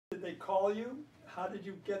they call you? How did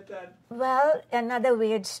you get that? Well, another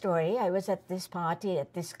weird story. I was at this party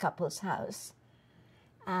at this couple's house,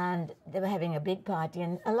 and they were having a big party,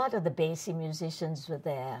 and a lot of the Basie musicians were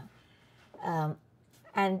there.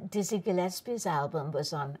 And Dizzy Gillespie's album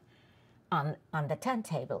was on the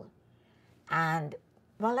turntable. And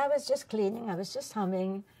while I was just cleaning, I was just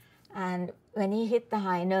humming, and when he hit the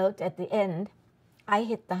high note at the end, I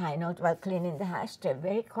hit the high note while cleaning the ashtray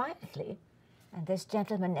very quietly. And this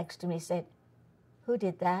gentleman next to me said, "Who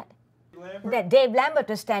did that?" Lambert? Dave Lambert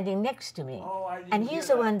was standing next to me. Oh, I didn't and hear he's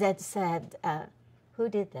the that. one that said, "Who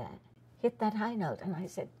did that? Hit that high note." And I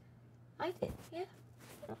said, "I did, yeah.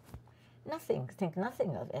 Nothing, think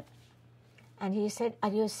nothing of it." And he said,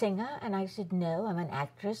 "Are you a singer?" And I said, "No, I'm an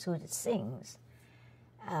actress who sings."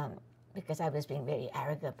 Because I was being very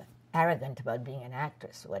arrogant about being an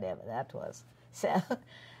actress, whatever that was. So,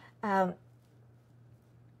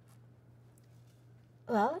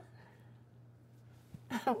 well,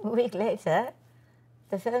 a week later,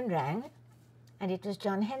 the phone rang, and it was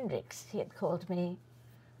John Hendricks. He had called me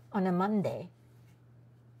on a Monday.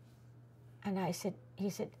 And he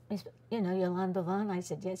said, "Miss, Yolande Bavan?" I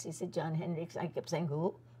said, "Yes." He said, "John Hendricks." I kept saying,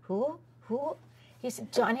 "Who? Who? Who?" He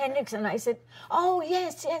said, "John Hendricks." And I said, "Oh,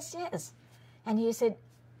 yes, yes, yes." And he said,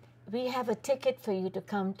 "We have a ticket for you to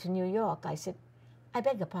come to New York." I said, "I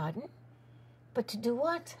beg your pardon? But to do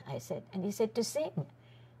what?" I said. And he said, "To sing."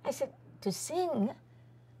 I said, "To sing?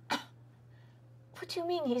 What do you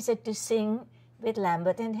mean?" He said, "To sing with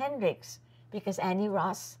Lambert and Hendricks, because Annie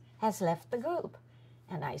Ross has left the group."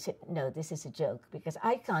 And I said, "No, this is a joke, because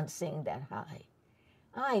I can't sing that high.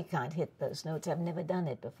 I can't hit those notes. I've never done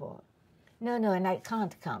it before. No, and I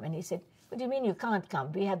can't come." And he said, "What do you mean you can't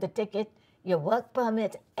come? We have the ticket, your work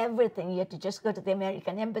permit, everything. You have to just go to the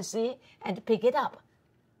American Embassy and pick it up."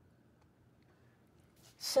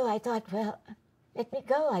 So I thought, well, let me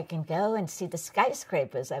go. I can go and see the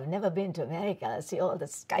skyscrapers. I've never been to America. I see all the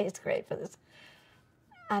skyscrapers.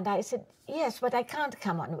 And I said, "Yes, but I can't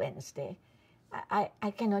come on Wednesday.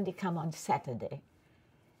 I can only come on Saturday."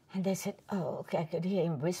 And they said, "Oh, okay." I could hear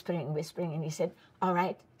him whispering, and he said, "All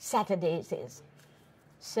right, Saturday it is."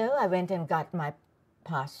 So I went and got my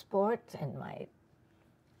passport and my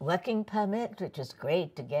working permit, which was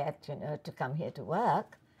great to get, to come here to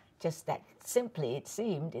work. Just that simply, it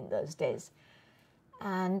seemed, in those days.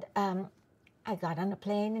 And I got on a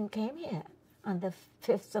plane and came here on the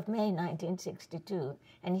 5th of May, 1962.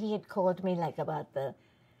 And he had called me like about the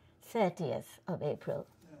 30th of April.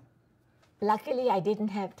 Luckily, I didn't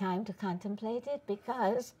have time to contemplate it,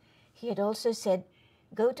 because he had also said,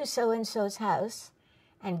 "Go to so-and-so's house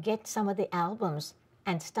and get some of the albums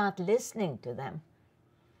and start listening to them."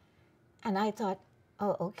 And I thought,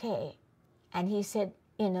 oh, okay. And he said,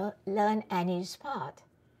 "Learn Annie's part."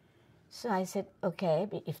 So I said, okay,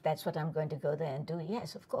 if that's what I'm going to go there and do,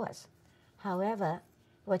 yes, of course. However,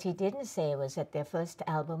 what he didn't say was that their first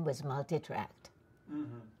album was multi-tracked.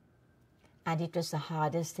 Mm-hmm. And it was the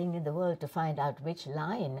hardest thing in the world to find out which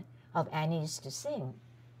line of Annie's to sing,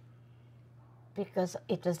 because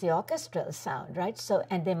it was the orchestral sound, right? So,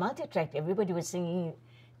 and they multi-tracked. Everybody was singing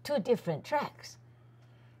 2 different tracks.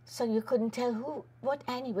 So you couldn't tell what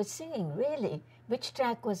Annie was singing, really. Which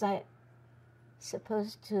track was I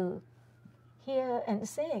supposed to hear and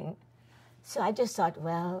sing? So I just thought,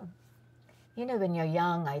 well, when you're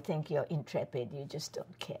young, I think you're intrepid. You just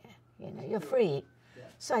don't care. You're free. Yeah.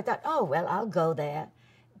 So I thought, oh, well, I'll go there.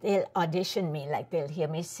 They'll audition me, like they'll hear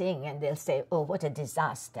me sing, and they'll say, "Oh, what a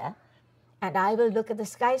disaster." And I will look at the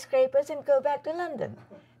skyscrapers and go back to London.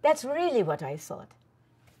 That's really what I thought.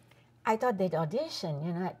 I thought they'd audition,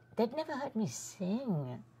 They'd never heard me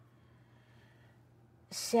sing.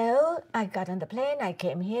 So I got on the plane, I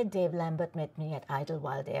came here. Dave Lambert met me at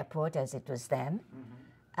Idlewild Airport, as it was then.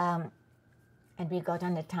 Mm-hmm. And we got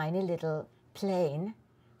on a tiny little plane.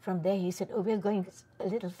 From there, he said, "Oh, we're going a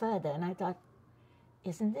little further." And I thought,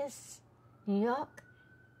 isn't this New York?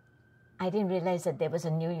 I didn't realize that there was a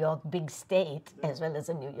New York big state as well as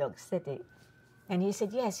a New York City. And he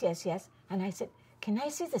said, yes, yes, yes. And I said, "Can I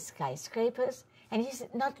see the skyscrapers?" And he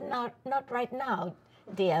said, not right now,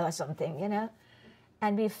 dear, or something,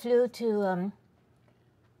 And we flew to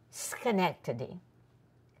Schenectady,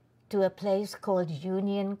 to a place called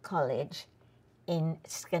Union College in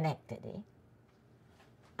Schenectady.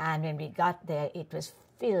 And when we got there, it was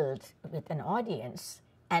filled with an audience,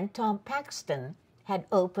 and Tom Paxton had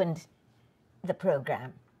opened the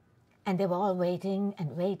program. And they were all waiting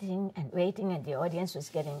and waiting and waiting, and the audience was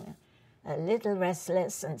getting a little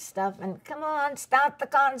restless and stuff, and "Come on, start the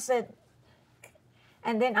concert."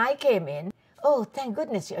 And then I came in. "Oh, thank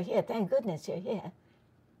goodness you're here, thank goodness you're here."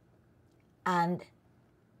 And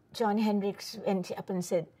John Hendricks went up and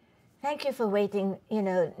said, "Thank you for waiting. You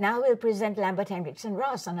know, now we'll present Lambert, Hendricks, and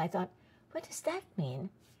Ross." And I thought, what does that mean?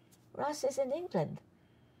 Ross is in England.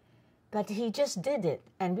 But he just did it,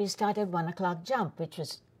 and we started 1 O'Clock Jump, which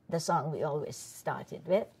was the song we always started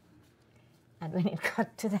with. And when it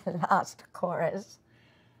got to the last chorus,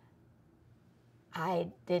 I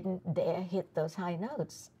didn't dare hit those high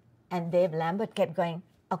notes. And Dave Lambert kept going,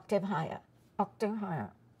 octave higher, octave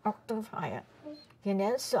higher, octave higher. You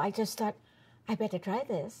know, so I just thought, I better try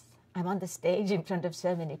this. I'm on the stage in front of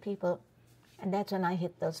so many people. And that's when I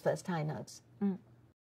hit those first high notes. Mm.